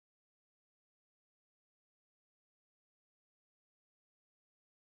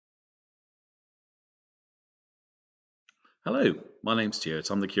Hello, my name's Stuart.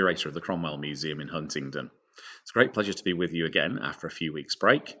 I'm the curator of the Cromwell Museum in Huntingdon. It's a great pleasure to be with you again after a few weeks'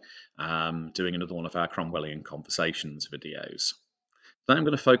 break, doing another one of our Cromwellian Conversations videos. Today I'm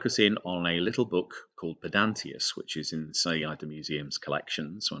going to focus in on a little book called Pedantius, which is inside the museum's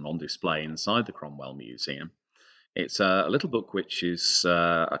collections and on display inside the Cromwell Museum. It's a little book which is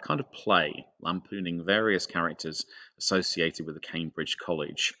a kind of play lampooning various characters associated with the Cambridge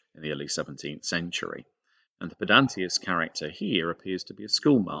College in the early 17th century. And the Pedantius character here appears to be a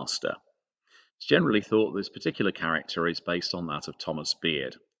schoolmaster. It's generally thought this particular character is based on that of Thomas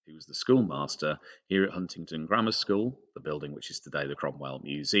Beard, who was the schoolmaster here at Hutingdon Grammar School, the building which is today the Cromwell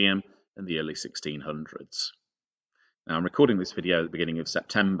Museum, in the early 1600s. Now, I'm recording this video at the beginning of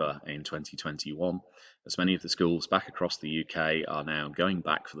September in 2021, as many of the schools back across the UK are now going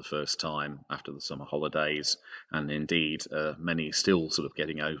back for the first time after the summer holidays, and indeed many still sort of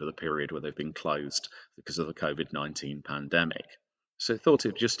getting over the period where they've been closed because of the COVID-19 pandemic. So I thought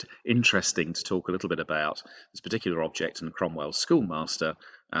it was just interesting to talk a little bit about this particular object and Cromwell's schoolmaster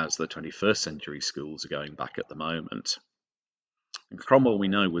as the 21st century schools are going back at the moment. And Cromwell, we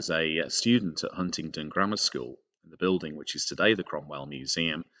know, was a student at Hutingdon Grammar School in the building which is today the Cromwell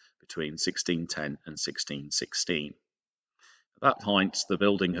Museum between 1610 and 1616. At that point, the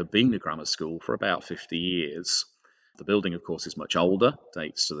building had been a grammar school for about 50 years. The building, of course, is much older,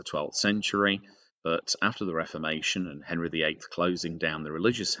 dates to the 12th century, but after the Reformation and Henry VIII closing down the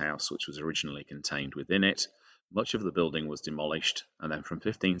religious house which was originally contained within it, much of the building was demolished, and then from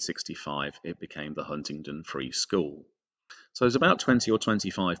 1565 it became the Huntingdon Free School. So there's about 20 or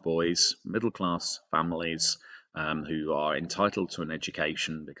 25 boys, middle-class families, who are entitled to an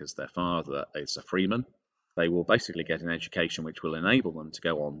education because their father is a freeman. They will basically get an education which will enable them to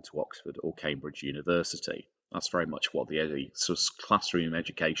go on to Oxford or Cambridge University. That's very much what the sort of classroom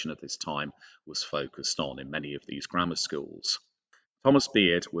education at this time was focused on in many of these grammar schools. Thomas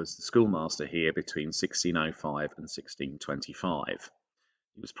Beard was the schoolmaster here between 1605 and 1625.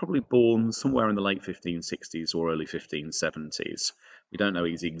 He was probably born somewhere in the late 1560s or early 1570s. We don't know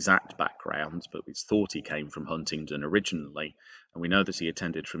his exact background, but it's thought he came from Huntingdon originally, and we know that he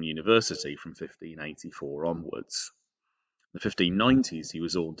attended from university from 1584 onwards. In the 1590s, he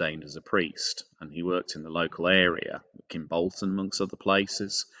was ordained as a priest, and he worked in the local area, Kimbolton amongst other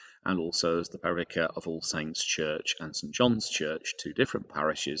places, and also as the vicar of All Saints Church and St John's Church, two different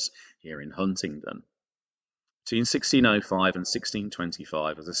parishes here in Huntingdon. Between 1605 and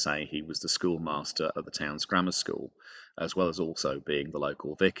 1625, as I say, he was the schoolmaster at the town's grammar school, as well as also being the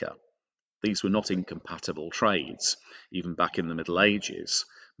local vicar. These were not incompatible trades. Even back in the Middle Ages,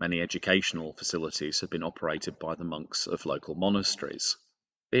 many educational facilities had been operated by the monks of local monasteries.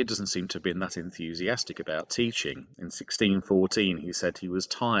 Beard doesn't seem to have been that enthusiastic about teaching. In 1614, he said he was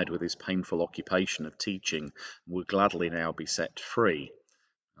tired with his painful occupation of teaching and would gladly now be set free.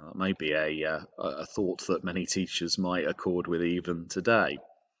 That may be a thought that many teachers might accord with even today.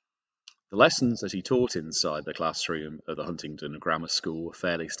 The lessons that he taught inside the classroom at the Hutingdon Grammar School were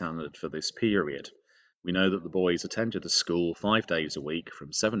fairly standard for this period. We know that the boys attended the school 5 days a week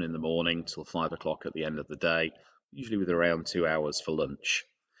from 7 in the morning till 5 o'clock at the end of the day, usually with around 2 hours for lunch.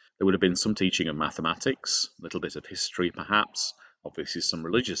 There would have been some teaching of mathematics, a little bit of history perhaps, obviously some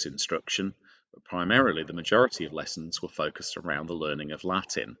religious instruction, but primarily the majority of lessons were focused around the learning of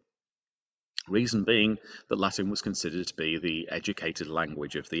Latin. Reason being that Latin was considered to be the educated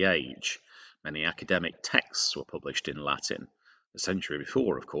language of the age. Many academic texts were published in Latin. A century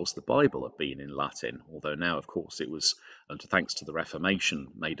before, of course, the Bible had been in Latin, although now, of course, it was, thanks to the Reformation,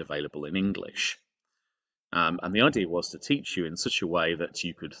 made available in English. And the idea was to teach you in such a way that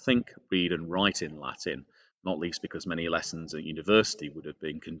you could think, read and write in Latin, not least because many lessons at university would have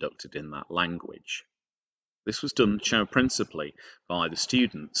been conducted in that language. This was done principally by the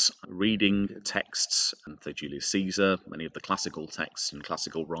students reading texts and for Julius Caesar, many of the classical texts and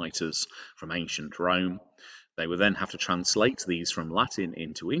classical writers from ancient Rome. They would then have to translate these from Latin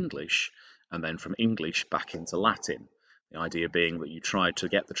into English and then from English back into Latin. The idea being that you tried to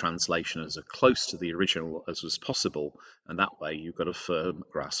get the translation as close to the original as was possible, and that way you got a firm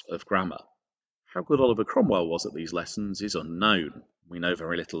grasp of grammar. How good Oliver Cromwell was at these lessons is unknown. We know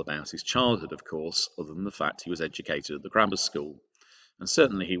very little about his childhood, of course, other than the fact he was educated at the grammar school, and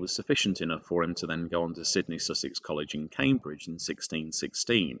certainly he was sufficient enough for him to then go on to Sidney Sussex College in Cambridge in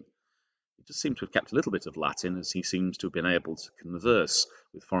 1616. He does seem to have kept a little bit of Latin, as he seems to have been able to converse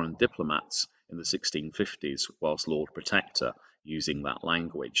with foreign diplomats in the 1650s whilst Lord Protector using that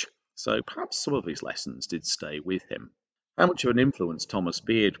language, so perhaps some of his lessons did stay with him. How much of an influence Thomas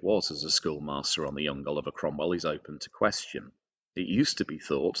Beard was as a schoolmaster on the young Oliver Cromwell is open to question. It used to be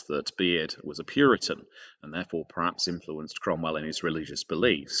thought that Beard was a Puritan and therefore perhaps influenced Cromwell in his religious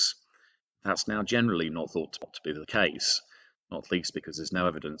beliefs. That's now generally not thought to be the case, not least because there's no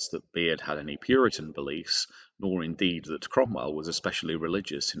evidence that Beard had any Puritan beliefs, nor indeed that Cromwell was especially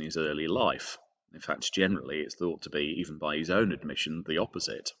religious in his early life. In fact, generally it's thought to be, even by his own admission, the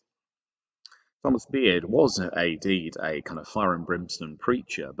opposite. Thomas Beard was indeed a kind of fire and brimstone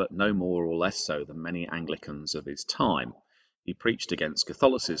preacher, but no more or less so than many Anglicans of his time. He preached against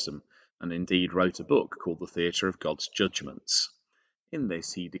Catholicism and indeed wrote a book called The Theatre of God's Judgments. In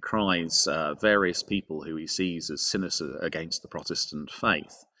this, he decries various people who he sees as sinners against the Protestant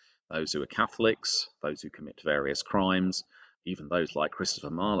faith, those who are Catholics, those who commit various crimes, even those like Christopher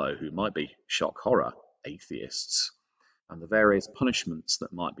Marlowe, who might be, shock horror, atheists, and the various punishments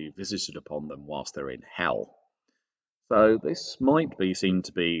that might be visited upon them whilst they're in hell. So this might be seen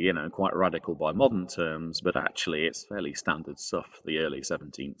to be, quite radical by modern terms, but actually it's fairly standard stuff for the early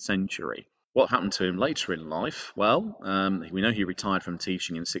 17th century. What happened to him later in life? Well, we know he retired from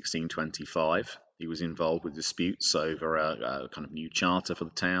teaching in 1625. He was involved with disputes over a kind of new charter for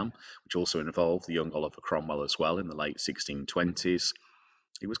the town, which also involved the young Oliver Cromwell as well in the late 1620s.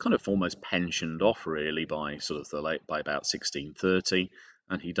 He was kind of almost pensioned off really by about 1630,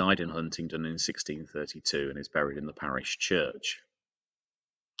 and he died in Huntingdon in 1632 and is buried in the parish church.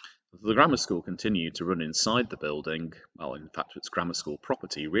 The grammar school continued to run inside the building, well, in fact, its grammar school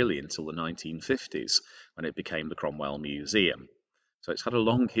property really until the 1950s, when it became the Cromwell Museum. So it's had a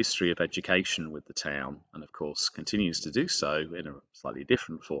long history of education with the town, and of course continues to do so in a slightly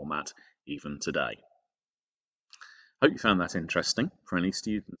different format even today. Hope you found that interesting. For any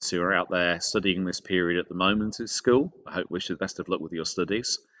students who are out there studying this period at the moment at school, I wish you the best of luck with your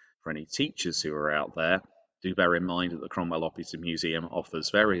studies. For any teachers who are out there, do bear in mind that the Cromwell Museum offers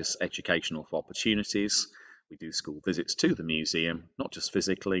various educational opportunities. We do school visits to the museum, not just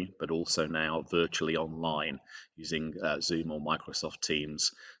physically, but also now virtually online using Zoom or Microsoft Teams,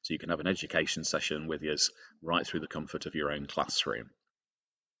 so you can have an education session with us right through the comfort of your own classroom.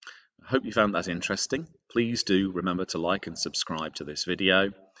 I hope you found that interesting. Please do remember to like and subscribe to this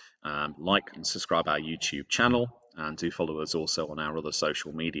video, like and subscribe our YouTube channel, and do follow us also on our other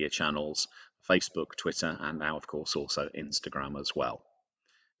social media channels, Facebook, Twitter, and now of course also Instagram as well.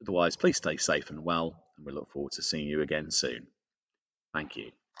 Otherwise, please stay safe and well, and we look forward to seeing you again soon. Thank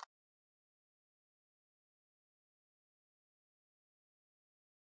you.